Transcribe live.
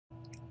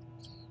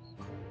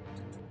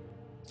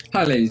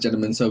Hi, ladies and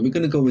gentlemen. So we're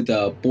gonna go with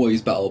the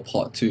boys' battle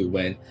part 2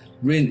 when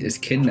Rin is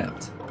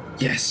kidnapped.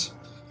 Yes,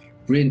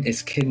 Rin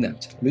is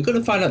kidnapped. We're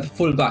gonna find out the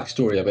full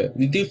backstory of it.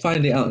 We do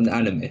find it out in the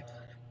anime,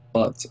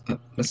 but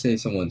let's say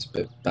someone's a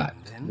bit back.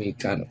 We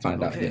kind of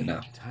find out here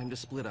now. Time to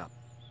split up.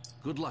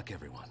 Good luck,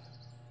 everyone.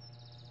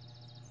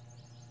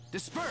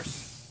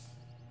 Disperse.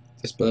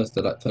 Disperse,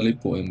 they're like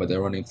teleporting, but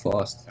they're running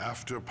fast.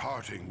 After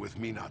parting with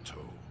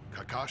Minato,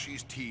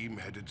 Kakashi's team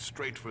headed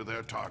straight for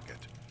their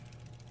target,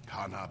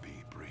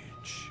 Kanabi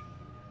Bridge.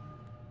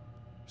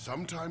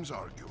 Sometimes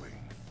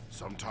arguing,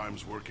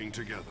 sometimes working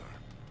together,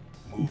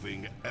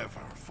 moving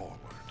ever forward.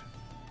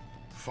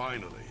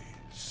 Finally,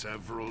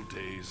 several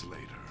days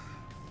later,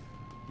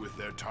 with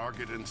their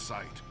target in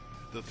sight,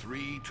 the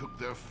three took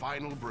their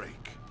final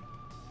break.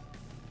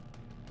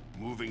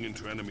 Moving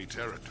into enemy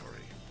territory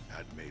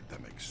had made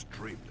them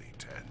extremely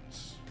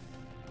tense.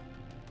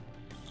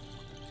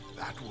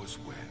 That was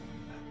when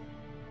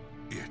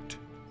it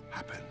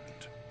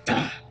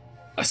happened.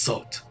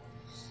 Assault.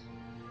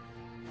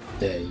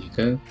 There you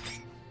go.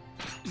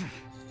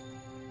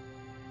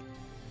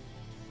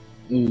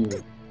 Ooh,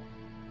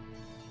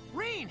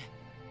 Rin!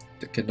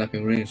 the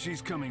kidnapping Rin.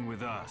 She's coming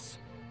with us.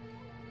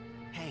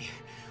 Hey,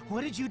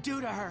 what did you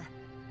do to her?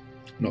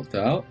 Knocked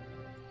out.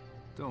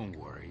 Don't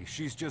worry,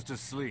 she's just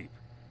asleep.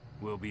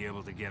 We'll be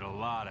able to get a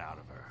lot out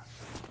of her.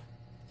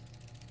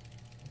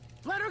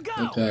 Let her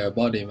go! Okay, her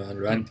body, man.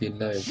 Ranty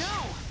low.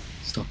 No!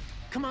 Stop.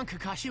 Come on,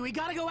 Kakashi, we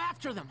gotta go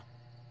after them.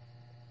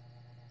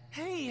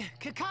 Hey,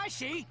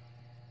 Kakashi!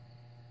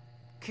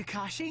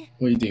 Kakashi?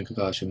 What are you doing,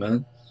 Kakashi,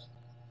 man?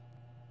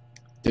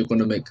 They're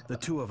gonna make... The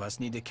two of us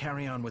need to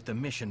carry on with the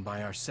mission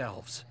by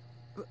ourselves.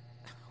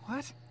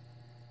 What?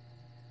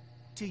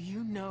 Do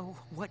you know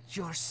what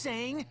you're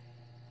saying?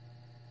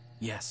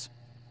 Yes.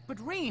 But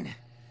Rin!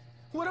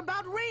 What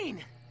about Rin?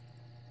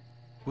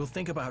 We'll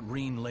think about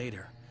Rin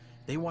later.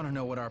 They want to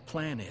know what our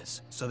plan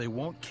is, so they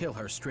won't kill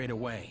her straight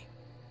away.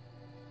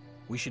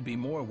 We should be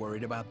more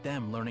worried about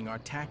them learning our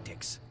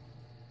tactics.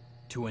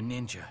 To a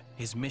ninja,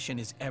 his mission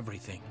is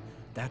everything.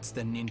 That's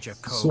the ninja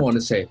code. Just want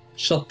to say,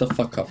 shut the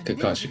fuck up, The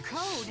Kakashi. ninja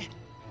code?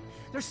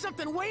 There's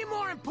something way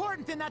more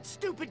important than that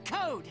stupid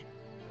code.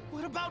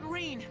 What about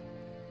Rin?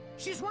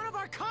 She's one of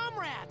our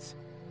comrades.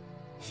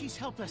 She's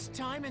helped us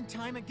time and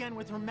time again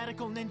with her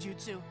medical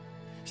ninjutsu.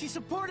 She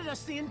supported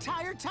us the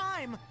entire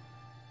time.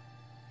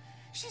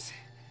 She's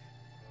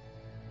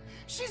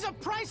a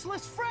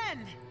priceless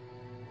friend.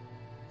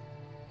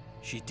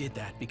 She did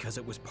that because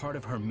it was part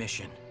of her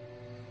mission.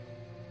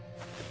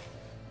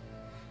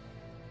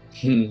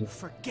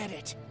 Forget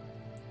it.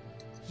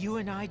 You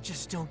and I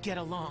just don't get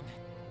along.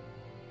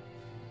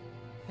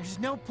 There's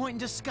no point in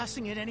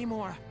discussing it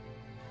anymore.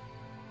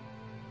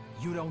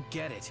 You don't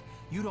get it.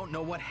 You don't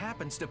know what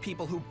happens to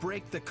people who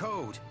break the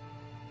code.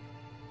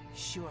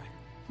 Sure,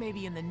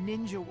 maybe in the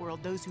ninja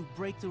world, those who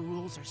break the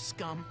rules are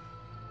scum.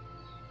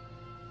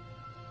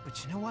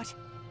 But you know what?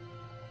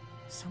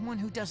 Someone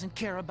who doesn't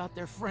care about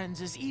their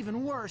friends is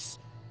even worse.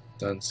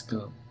 Done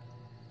scum.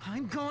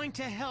 I'm going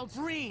to help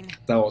Rin.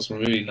 That was a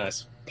really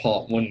nice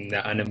part 1 in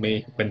the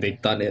anime when they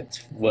done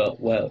it. Well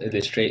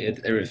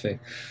illustrated, everything.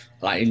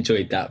 I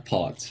enjoyed that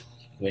part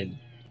when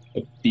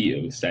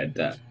Obito said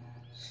that.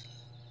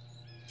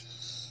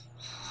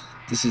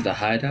 This is the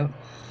hideout.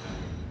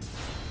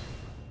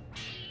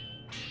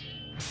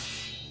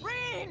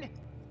 Rin!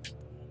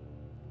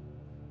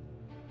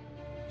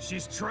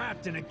 She's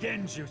trapped in a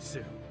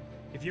genjutsu.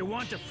 If you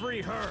want to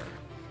free her,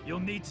 you'll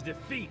need to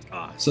defeat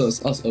us. So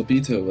it's us,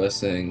 Obito,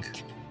 versus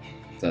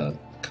the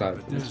cloud.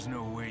 But there's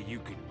no way you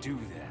could do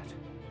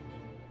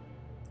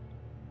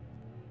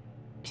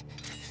that.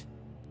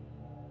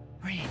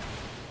 Rin,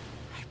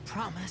 I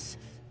promise.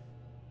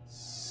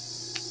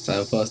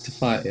 Time for us to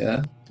fight,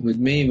 yeah? With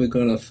me, we're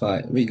gonna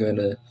fight. We're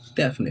gonna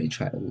definitely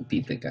try to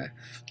beat the guy.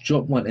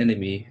 Drop one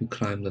enemy who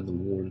climbed on the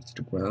wall to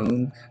the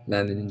ground.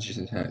 Land an ninja's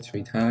attack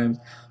 3 times.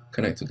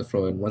 Connect with the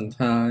throw in 1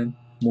 time.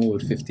 More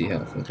with 50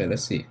 health. Okay,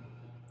 let's see.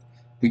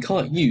 We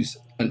can't use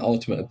an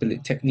ultimate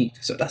ability technique,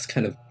 so that's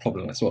kind of a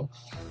problem as well.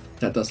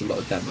 That does a lot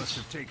of damage. Must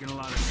have taken a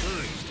lot of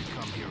courage to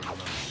come here alone.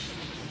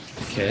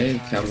 Okay,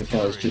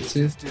 camouflage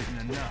jutsu. Just isn't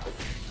enough.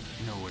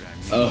 Know what I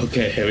mean?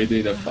 Okay, we're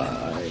doing the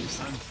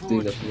 5s.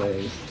 Doing the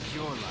flames.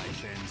 Your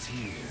life ends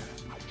here.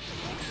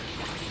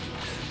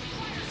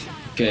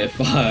 Okay,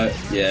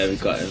 5. Yeah, we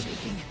got him.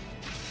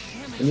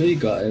 We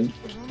got him.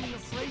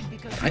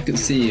 I can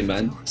see you,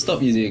 man.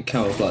 Stop using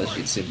camouflage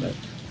jutsu, man.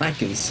 I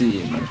can see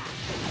you, man.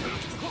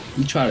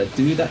 You try to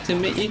do that to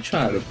me? You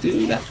try to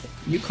do that?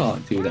 You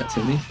can't do that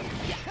to me.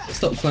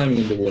 Stop climbing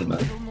in the wall,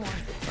 man.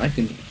 I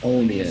can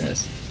own your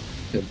ass.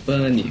 I can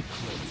burn you.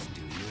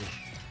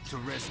 To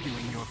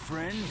rescuing your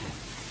friend?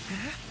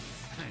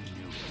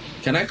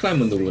 Can I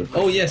climb on the wall?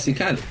 Oh yes, you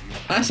can.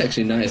 That's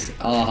actually nice.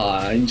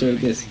 Ah, I enjoy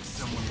this.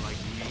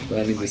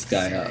 Burning this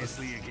guy out.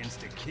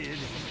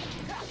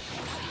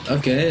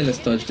 Okay, let's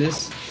dodge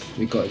this.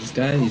 We got this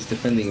guy, he's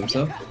defending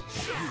himself.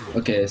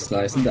 Okay,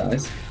 slice and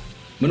dice.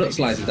 We're not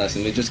slicing and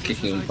dicing, we're just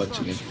kicking and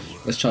punching him.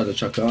 Let's try to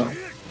chuck out.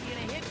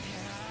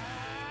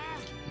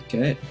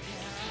 Okay.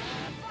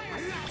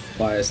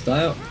 fire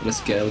style. Let's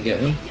get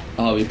him.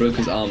 Oh, we broke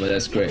his armor.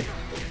 That's great.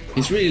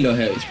 He's really low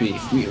HP.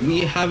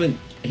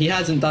 He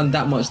hasn't done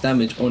that much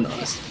damage on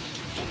us.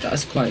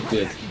 That's quite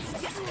good.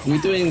 We're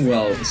doing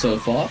well so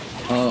far.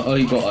 Oh,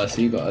 he got us.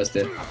 He got us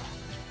there.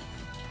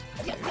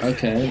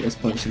 Okay, let's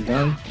punch him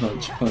down.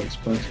 Punch.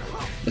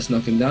 Let's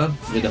knock him down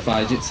with the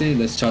fire jutsu.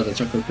 Let's charge the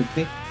chakra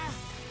quickly.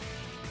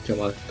 Come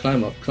on,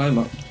 climb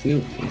up.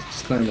 Dude,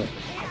 just climb up.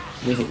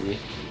 We hit you.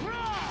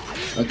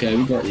 Okay,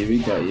 we got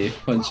you.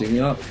 Punching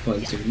him up.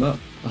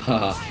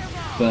 Haha,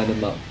 burn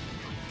him up.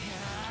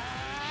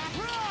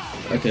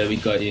 Okay, we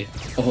got you.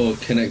 Oh,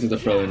 connect to the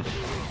throne.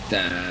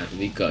 Damn,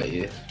 we got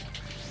you.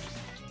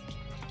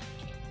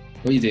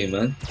 What are you doing,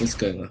 man? What's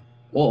going on?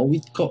 Oh,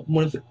 we got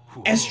one of the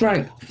S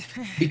rank.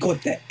 We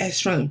got the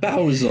S rank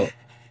battle result.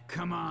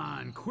 Come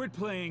on, quit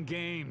playing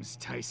games,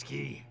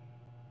 Taisuke.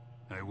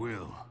 I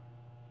will.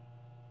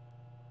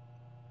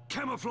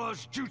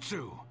 Camouflage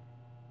jutsu.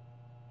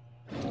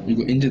 You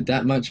got injured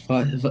that much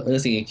for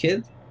earthing a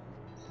kid?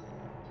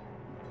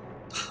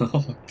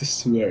 Oh,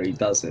 this is where he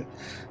does it.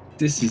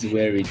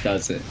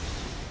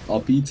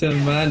 Obito,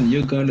 man,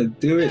 you're gonna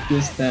do it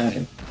this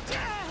time.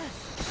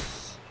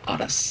 Oh,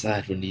 that's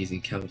sad when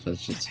using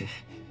camouflage jutsu.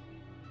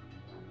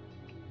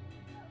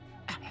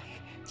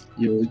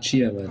 Yo,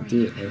 Chia, man,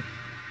 do it, man.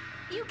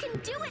 You can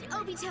do it,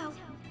 Obito!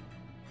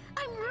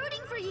 I'm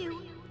rooting for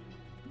you!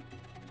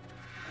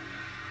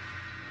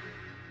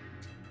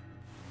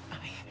 I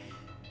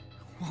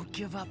won't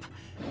give up.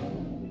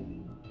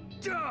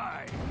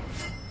 Die!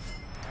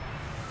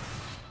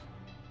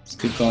 It's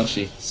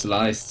Kakashi,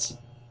 sliced.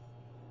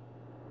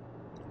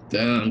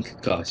 Damn,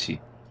 Kakashi.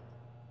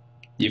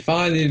 You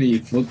finally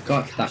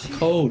forgot that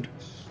code.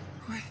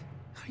 What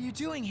are you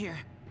doing here?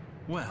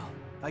 Well,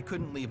 I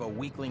couldn't leave a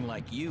weakling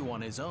like you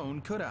on his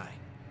own, could I?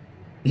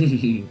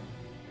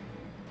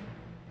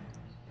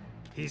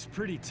 He's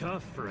pretty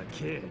tough for a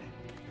kid.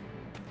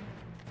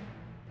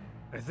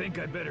 I think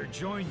I better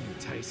join you,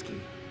 Taisuke,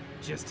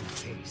 just in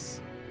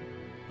case.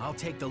 I'll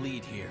take the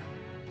lead here.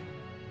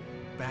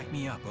 Back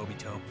me up,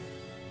 Obito.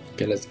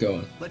 Okay, let's go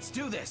on. Let's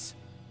do this!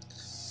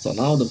 So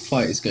now the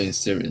fight is going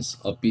serious.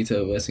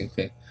 Obito versus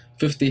Finn.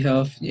 50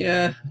 health.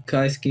 Yeah,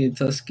 Kaisuke and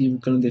Tusuke, we're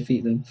gonna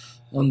defeat them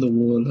on the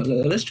wall.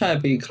 Let's try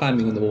be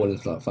climbing on the wall and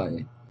start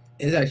fighting.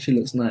 It actually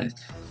looks nice.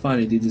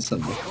 Finally, they did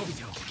something.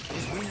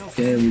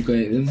 Okay, we're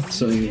going in,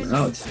 sorting him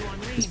out.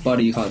 His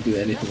body, you can't do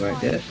anything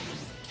right there.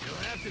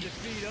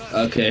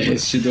 Okay,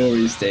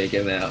 Shidori's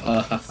taken out.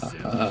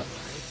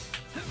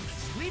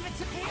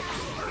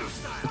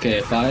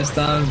 Okay, fire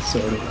stand,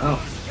 sorting him out.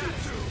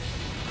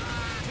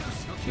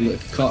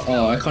 Look,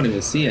 oh, I can't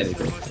even see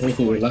anything.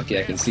 Oh, lucky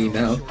I can see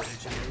now.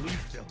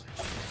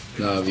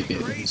 No, we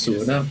can sort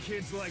it out.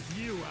 Kids like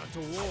you out to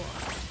war.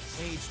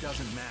 Age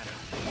doesn't matter.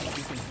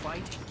 You can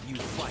fight, you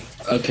fight.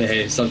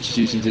 Okay,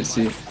 substitution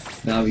jutsu.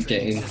 Now we're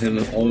getting him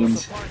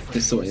owned.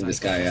 Just sorting this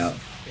guy out.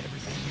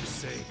 Everything you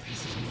say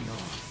pisses me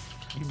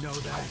off. You know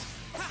that?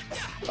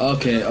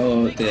 Okay,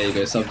 oh, there you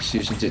go,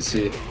 substitution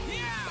jutsu.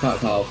 Quite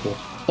powerful.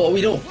 But we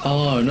don't.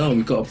 Oh no,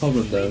 we got a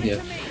problem though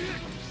here.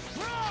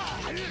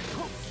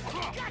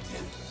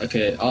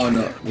 Okay, oh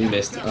no, we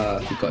missed. We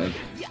got him.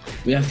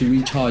 We have to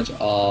recharge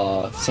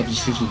our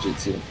substitution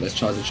jutsu. Let's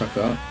charge the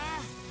chakra out.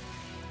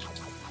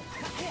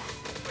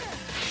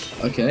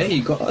 Okay,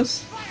 he got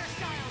us.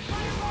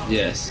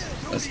 Yes,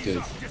 that's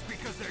good. Just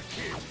because they're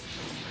kids.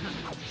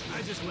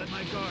 I just let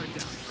my guard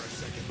down for a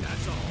second,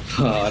 that's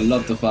all. I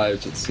love the fire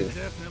jutsu.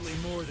 Definitely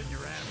more than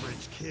your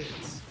average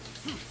kids.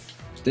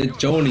 They're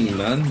joning,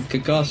 man.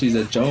 Kakashi's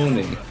a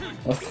joning.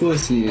 Of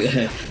course,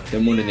 they're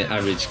more than the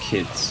average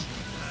kids.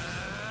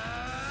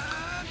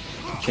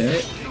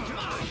 Okay.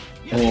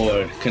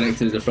 Or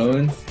connected to the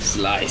throne.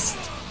 Sliced.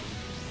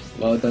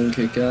 Well done,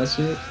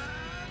 Kakashi.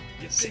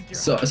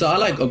 So I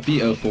like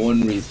Obito for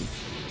one reason.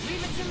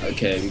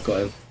 Okay, we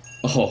got him.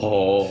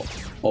 Oh,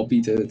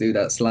 Obito, do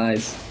that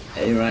slice.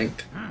 A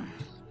rank.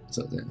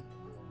 So then,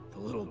 The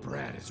little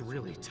brat is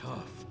really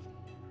tough.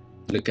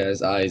 look at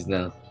his eyes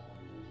now.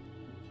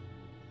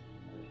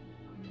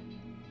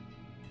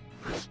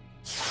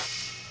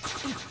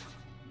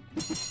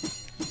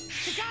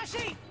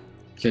 Kakashi!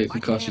 Okay,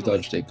 Kakashi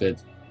dodged it good.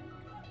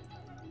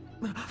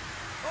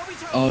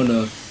 Oh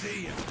no.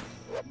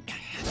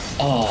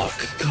 Oh,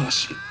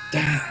 Kakashi.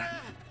 Damn.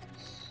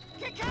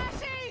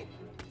 Kakashi!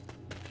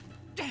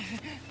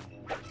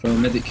 Throw a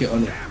medic kit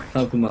on him.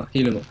 Help him out.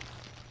 Heal him up.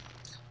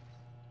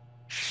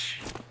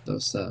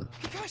 Those,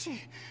 Kakashi,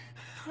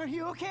 are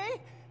you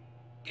okay?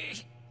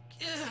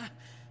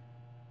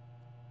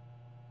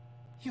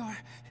 Your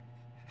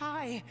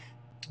eye.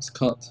 it's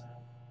cut.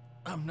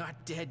 I'm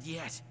not dead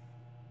yet.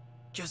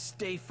 Just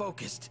stay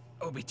focused,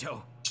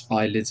 Obito.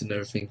 Eyelids and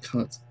everything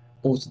cut.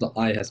 Also, the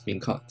eye has been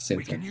cut at the same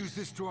We can time. use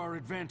this to our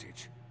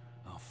advantage.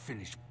 I'll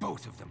finish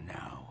both of them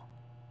now.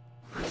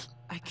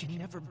 I can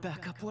never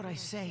back up what I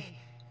say.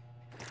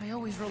 I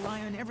always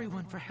rely on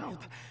everyone for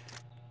help.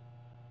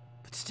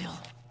 But still,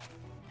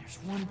 there's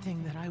one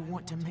thing that I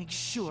want to make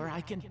sure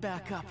I can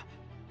back up.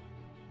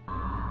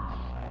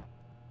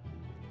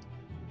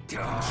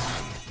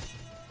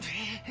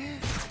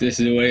 This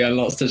is where he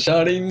unlocks the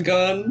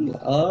Sharingan.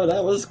 Oh,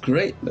 that was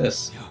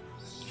greatness.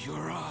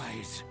 Your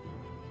eyes.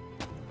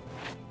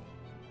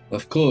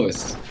 Of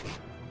course.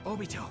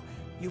 Obito,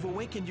 you've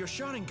awakened your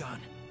Sharingan.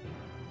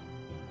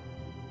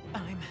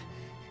 I'm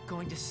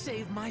going to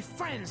save my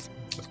friends.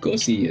 Of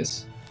course he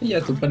is. He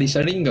has the bloody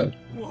Sharingan.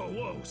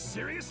 Whoa,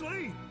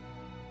 seriously?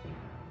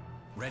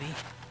 Ready?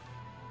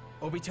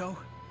 Obito?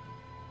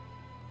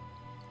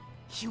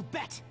 You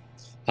bet.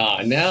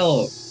 Ah,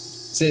 now,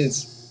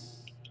 since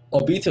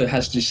Obito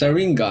has the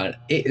Sharingan,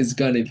 it is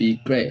gonna be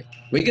great.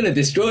 We're gonna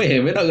destroy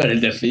him. We're not gonna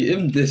defeat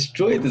him.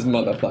 Destroy this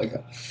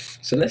motherfucker.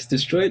 So let's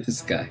destroy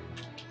this guy.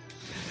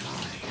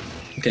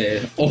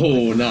 Okay.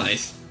 Oh,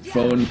 nice.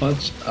 Throwing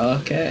punch.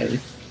 Okay.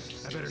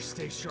 I better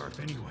stay sharp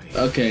anyway.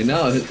 Okay,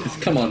 now,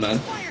 come on,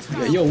 man.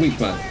 You're weak,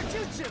 man.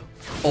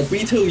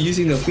 Obito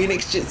using the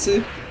Phoenix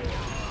Jutsu.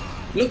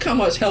 Look how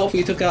much health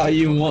he took out of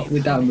you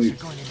with that move.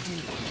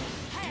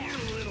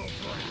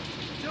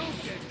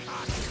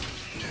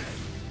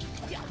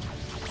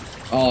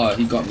 Oh,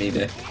 he got me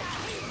there.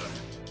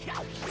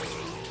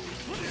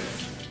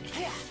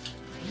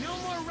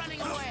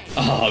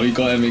 Oh, we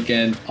got him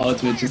again.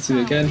 Ultimate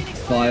Jutsu again.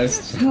 Fire,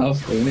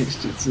 health, Phoenix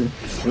Jutsu.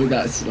 With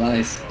that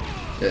slice.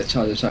 Yeah,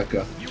 charge the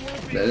chakra.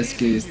 Let's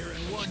get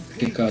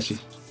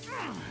Kakashi.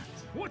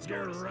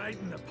 You're right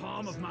in the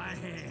palm of my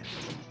hand.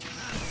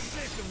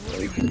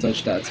 We can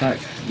dodge that attack.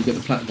 We got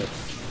the platinum.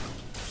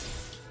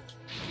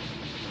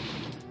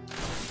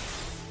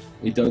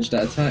 We dodged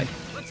that attack.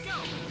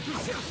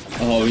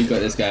 Oh, we got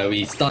this guy.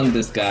 We stunned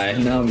this guy.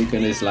 Now we're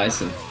gonna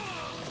slice him.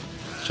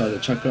 Try the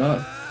chakra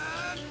up.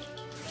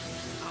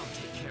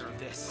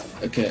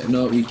 Okay,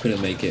 no, we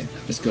couldn't make it.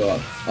 Let's go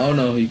up. Oh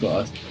no, he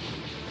got us.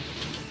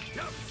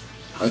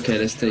 Okay,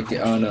 let's take it.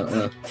 Oh no,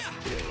 no.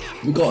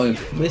 We got him.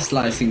 We're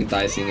slicing and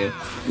dicing him.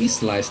 We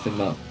sliced him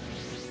up.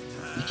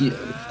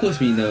 Of course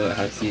we know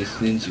how to use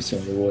ninjutsu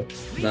on the wall.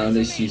 Now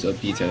let's use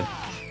Obito.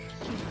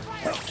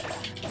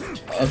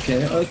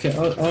 Okay.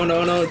 Oh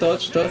no,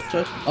 dodge.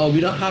 Oh, we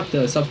don't have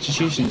the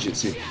substitution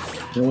jutsu.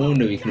 No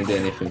wonder we couldn't do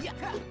anything.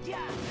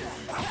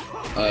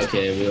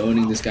 Okay, we're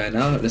owning this guy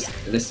now.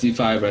 Let's do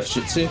fire breath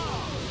jutsu.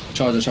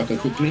 Charge the chakra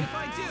quickly.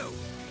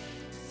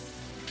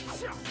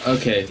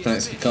 Okay,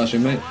 thanks Kakashi,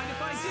 mate.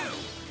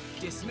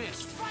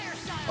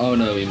 Oh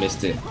no, we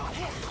missed it.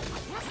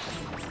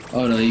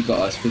 Oh no, he got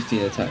us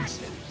 15 attacks.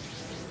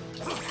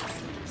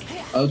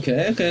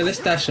 Okay, let's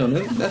dash on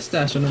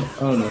him.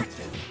 Oh no.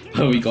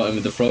 Oh, we got him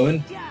with the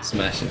throw-in.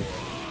 Smash him.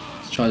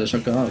 Let's try the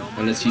chakra out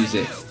and let's use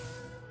it.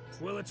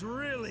 Well, it's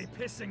really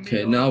pissing me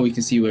Okay, off. now we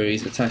can see where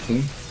he's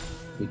attacking.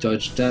 We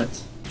dodged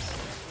that.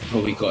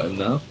 Oh, we got him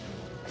now.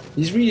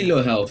 He's really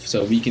low health,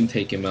 so we can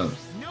take him out.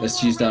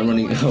 Let's use that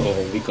running.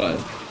 Oh, we got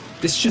him.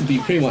 This should be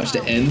pretty much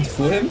the end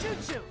for him.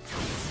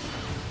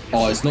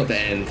 Oh, it's not the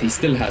end. He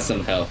still has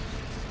some health.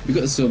 We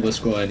got the silver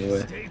scroll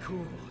anyway. Stay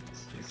cool.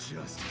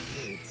 They're just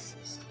kids.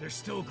 They're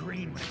still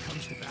green when it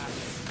comes to battle.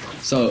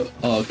 So,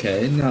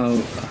 okay,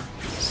 now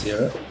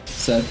 0,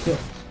 circle,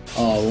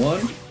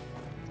 R1.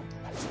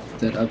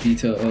 Then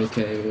Obito.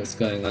 Okay, what's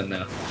going on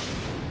now?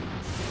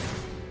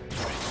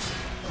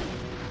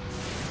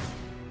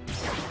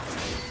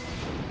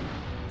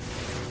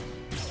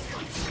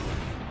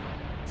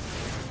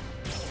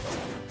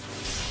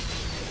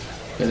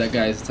 Okay, that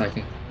guy is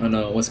attacking. Oh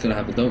no, what's gonna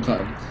happen? Don't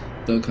cut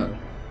him.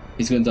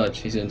 He's gonna dodge.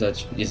 He's a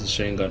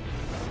Sharingan.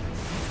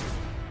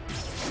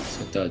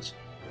 So dodge.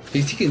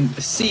 He can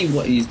see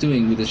what he's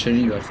doing with the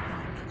Sharingan.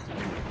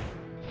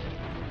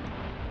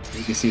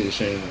 You can see the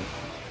Sharingan.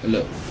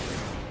 Look.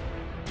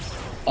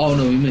 Oh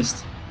no, we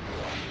missed.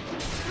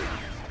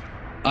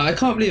 I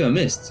can't believe I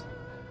missed.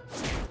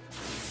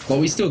 But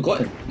we still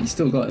got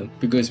him.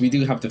 Because we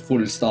do have the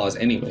full stars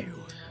anyway.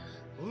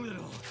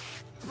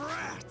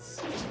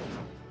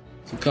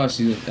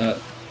 Kakashi,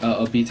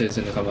 Obito's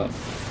gonna come up.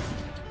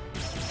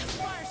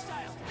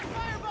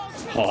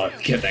 Oh,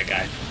 get that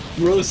guy.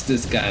 Roast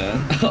this guy,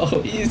 man.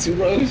 Oh, he's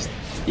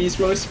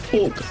roast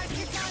pork.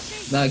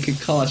 Now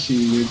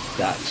Kakashi with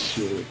that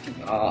shit.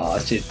 Ah,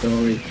 shit, don't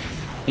worry.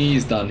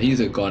 He's done. He's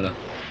a goner.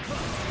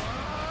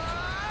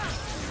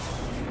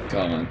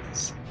 Come on.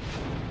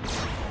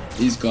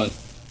 He's gone.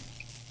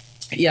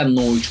 He had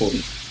no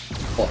choice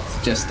but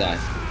to just die.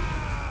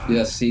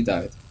 Yes, he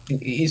died.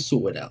 He's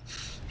sorted out.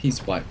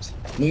 He's wiped.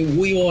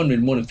 We won with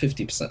more than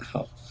 50%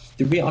 health.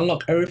 Did we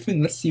unlock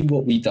everything? Let's see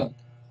what we done.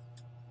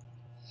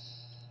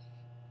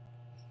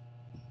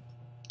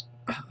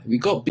 We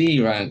got B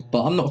rank,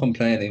 but I'm not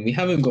complaining. We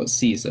haven't got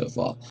C so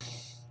far.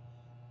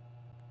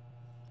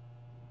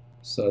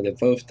 So they're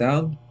both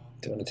down.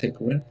 Do you want to take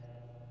a win?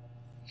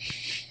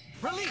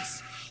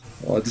 Release.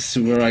 Oh, this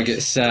is where I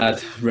get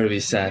sad. Really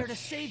Here sad. to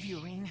save you,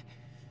 Rin.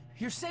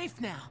 You're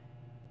safe now.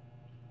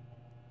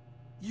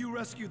 You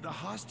rescued the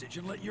hostage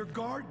and let your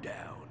guard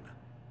down.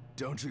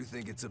 Don't you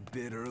think it's a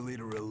bit early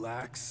to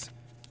relax?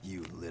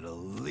 You little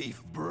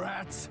leaf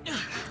brats.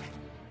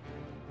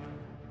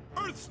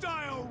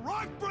 Earth-style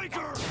rock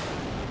breaker!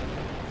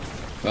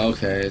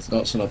 Okay, it's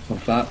got some up on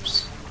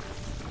flaps.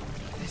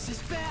 This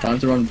is bad. Time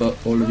to run, but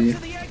all of you. To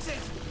the exit.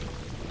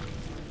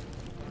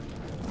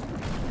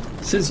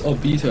 Since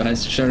Obito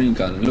has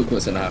Sharingan, look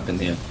what's gonna happen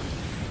here.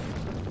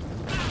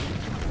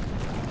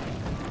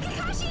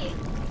 Kakashi!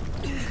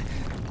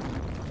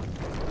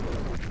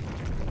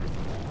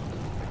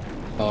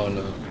 Oh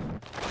no.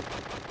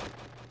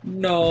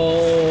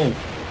 No!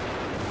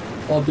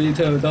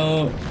 Obito,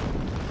 don't!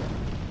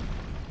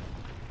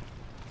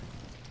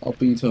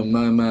 Obito,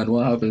 man,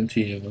 what happened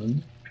to you,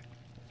 man?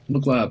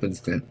 Look what happens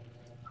then.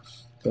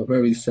 Got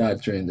very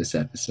sad during this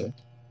episode.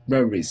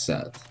 Very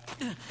sad.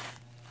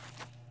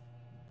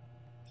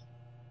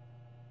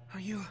 Are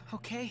you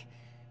okay,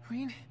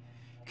 Rin?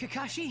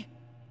 Kakashi?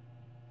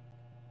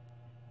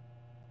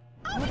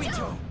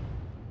 Obito!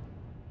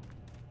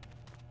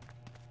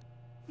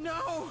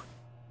 No!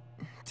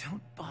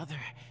 Don't bother.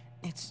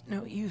 It's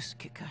no use,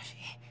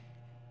 Kakashi.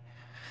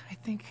 I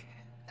think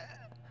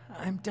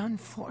I'm done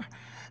for.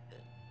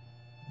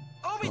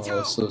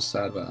 Obito! Oh, so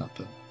sad what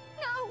happened.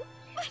 No!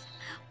 But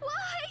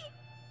why?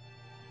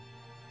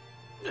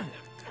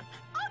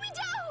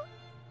 Obito!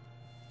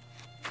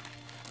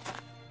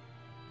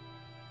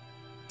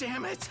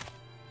 Damn it!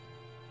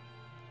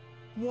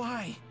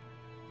 Why?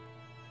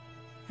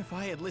 If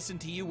I had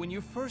listened to you when you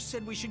first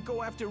said we should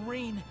go after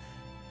Rin,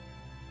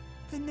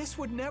 then this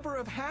would never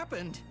have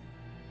happened.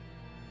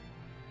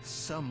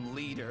 Some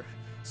leader,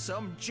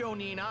 some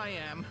Jonin I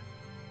am.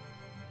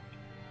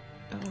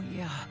 Oh,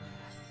 yeah.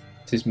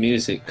 This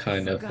music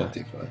kind of Forgot.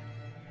 Spotify.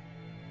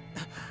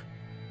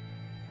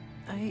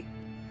 I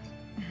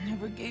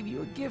never gave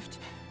you a gift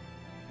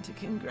to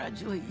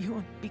congratulate you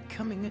on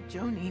becoming a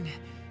Jonin,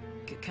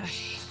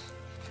 Kakashi.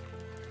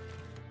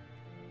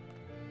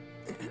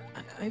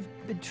 I've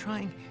been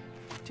trying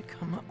to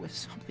come up with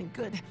something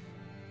good.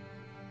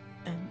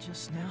 And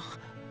just now,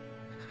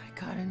 I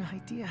got an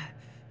idea.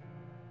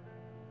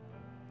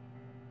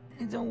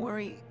 Don't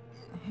worry,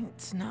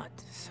 it's not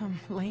some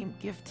lame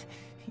gift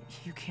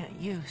you can't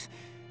use.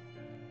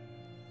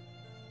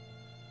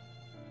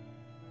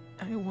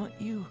 I want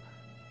you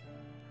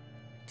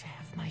to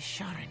have my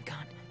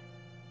Sharingan.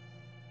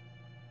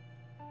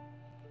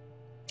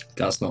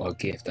 That's not a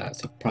gift,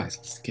 that's a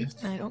priceless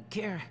gift. I don't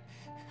care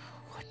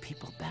what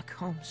people back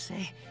home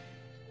say.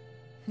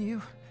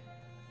 You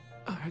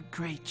are a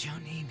great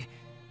Jonin.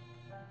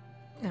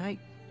 I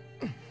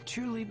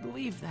truly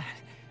believe that.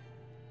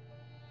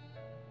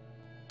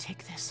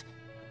 Take this,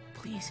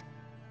 please.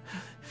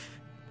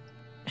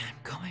 I'm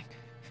going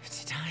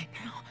to die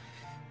now,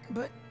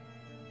 but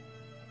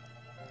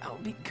I'll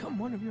become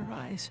one of your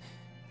eyes.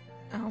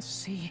 I'll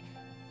see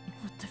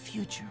what the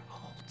future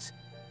holds.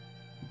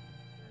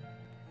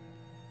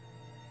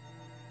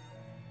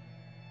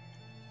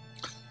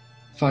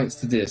 Thanks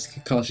to this,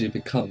 Kakashi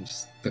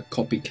becomes the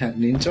copycat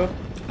ninja,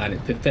 and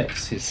it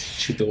perfects his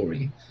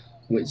Chidori,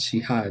 which he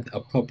had a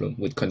problem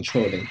with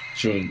controlling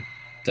during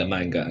the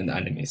manga and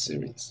anime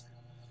series.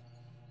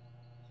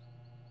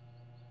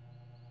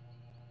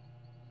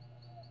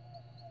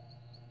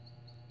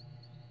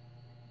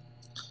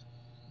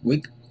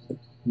 We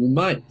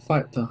might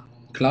fight the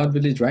Cloud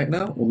Village right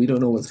now, or we don't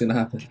know what's gonna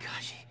happen.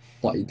 Kakashi,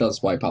 But he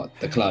does wipe out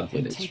the Cloud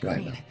Village take right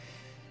Rin now.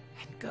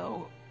 and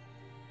go.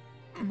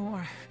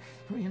 More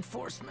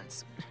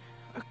reinforcements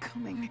are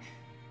coming.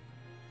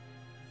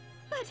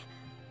 But,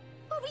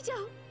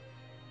 Obito!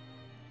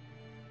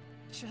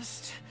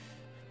 Just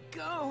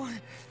go.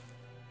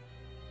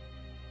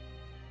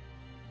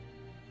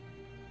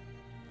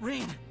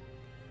 Rin!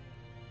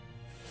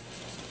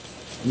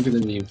 Look at the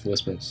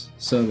reinforcements.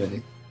 So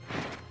many.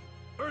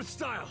 Earth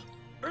style!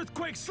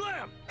 Earthquake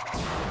slam!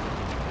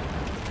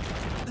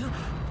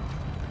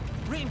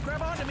 Rin,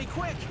 grab onto me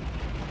quick!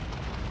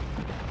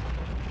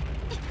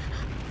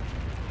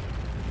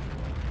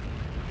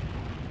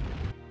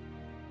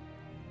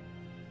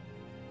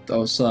 That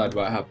was sad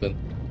what happened.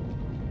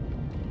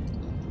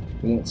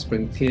 I want to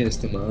bring tears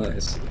to my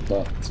eyes,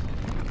 but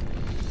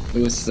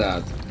it was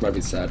sad,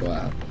 very sad what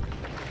happened.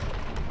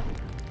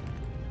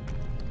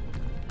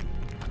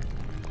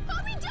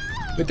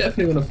 We're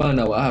definitely gonna find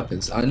out what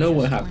happens. I know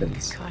what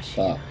happens, Kakashi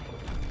but and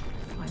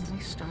I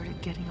finally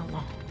started getting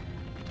along.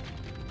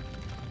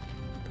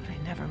 But I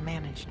never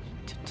managed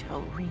to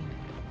tell Rin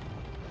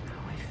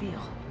how I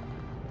feel.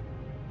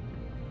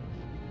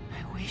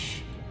 I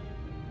wish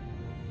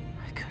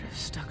I could have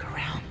stuck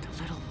around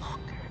a little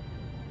longer.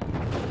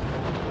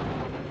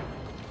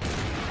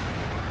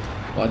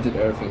 why did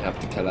everything have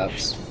to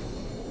collapse?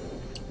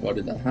 Why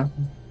did that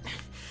happen?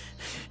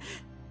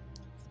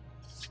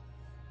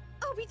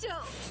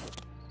 Obito!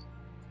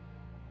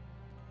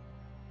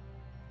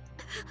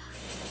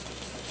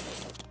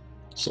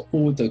 So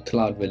all the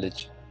Cloud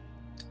Village,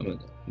 I mean,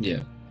 yeah,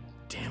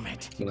 Damn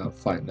it. we're gonna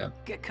fight now.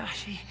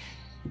 Kakashi,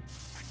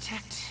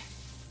 protect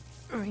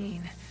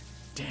Rin.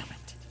 Damn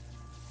it.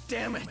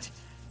 Damn it.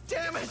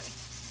 Damn it.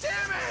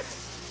 Damn it!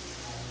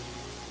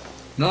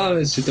 Now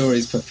his Chidori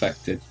is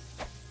perfected.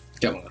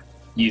 Come on,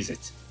 use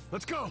it.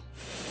 Let's go!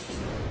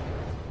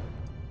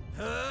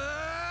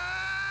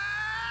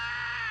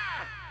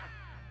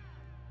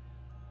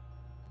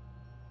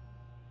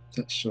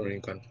 That's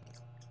Sharingan.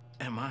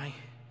 Am I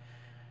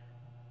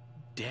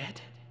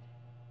dead?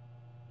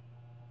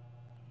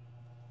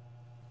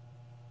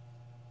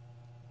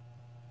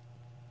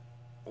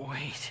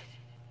 Wait.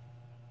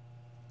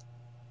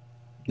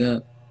 Yeah.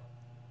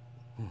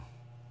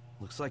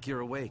 Looks like you're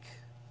awake.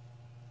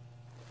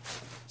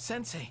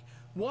 Sensei,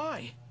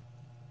 why?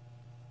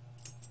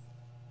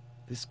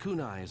 This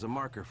kunai is a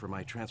marker for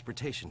my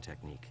transportation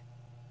technique.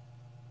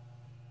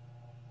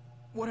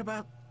 What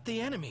about the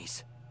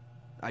enemies?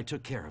 I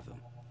took care of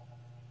them.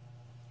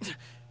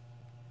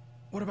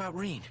 What about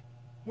Reen?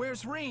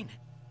 Where's Reen?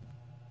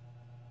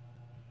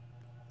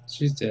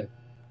 She's dead.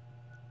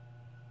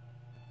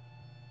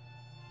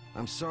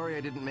 I'm sorry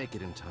I didn't make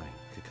it in time,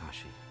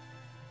 Kakashi.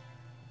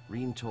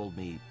 Reen told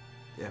me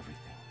everything.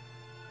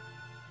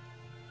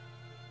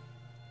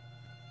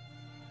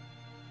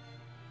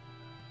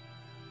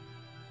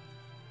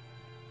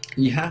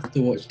 You have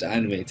to watch the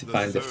anime to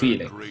find the third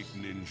feeling. great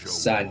ninja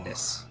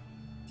Sadness.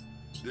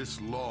 war.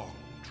 This long,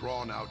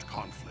 drawn-out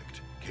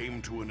conflict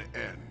came to an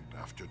end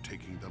after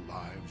taking the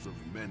lives of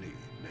many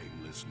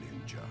nameless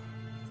ninja.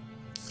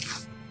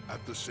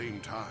 At the same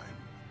time,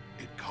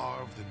 it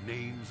carved the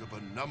names of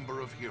a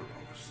number of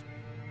heroes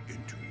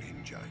into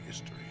ninja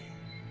history.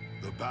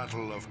 The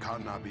Battle of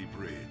Kanabi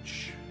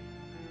Bridge.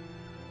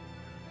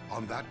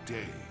 On that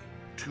day,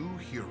 2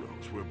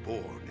 heroes were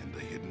born in the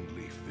Hidden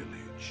Leaf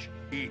Village,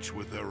 each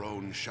with their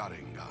own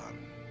Sharingan.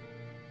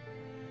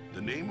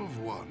 The name of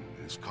one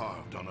is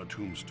carved on a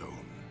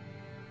tombstone,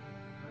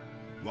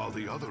 while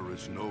the other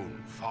is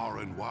known far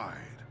and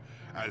wide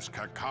as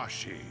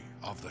Kakashi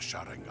of the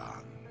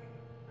Sharingan.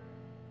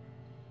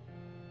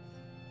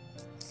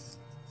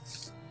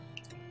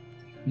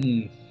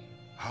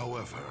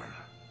 However,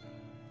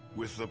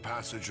 with the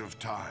passage of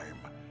time,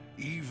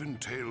 even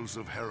tales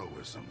of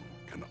heroism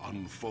can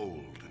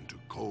unfold into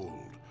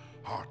cold,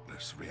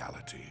 heartless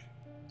reality.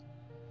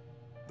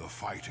 The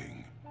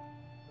fighting,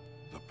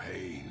 the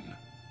pain,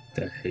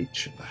 The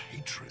hatred. the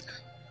hatred.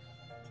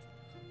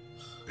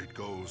 It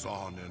goes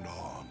on and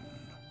on,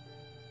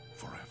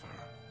 forever.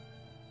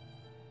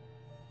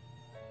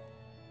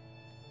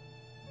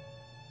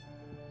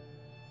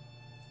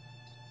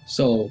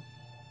 So,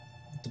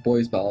 the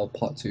Boys Battle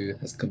Part 2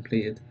 has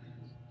completed.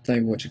 Thank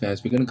you for watching,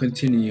 guys. We're going to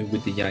continue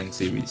with the Yang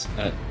series.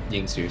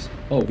 Ying series.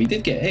 Oh, we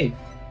did get A.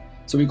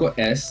 So we got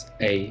S,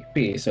 A,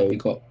 B. So we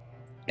got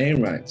A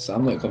rank. So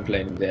I'm not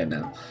complaining there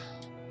now.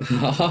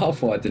 I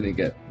thought I didn't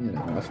get,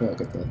 I thought I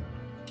got the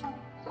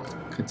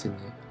continue.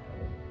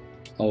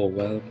 Oh,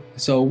 well.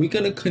 So we're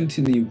going to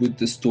continue with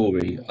the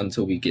story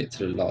until we get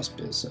to the last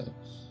bit. So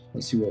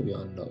let's see what we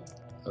unlock.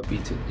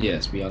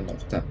 Yes, we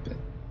unlocked that bit.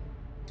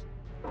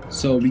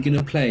 So we're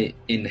gonna play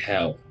in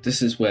Hell.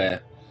 This is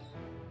where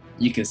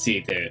you can see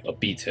the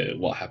Obito,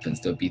 what happens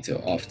to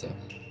Obito after.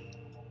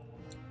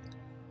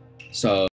 So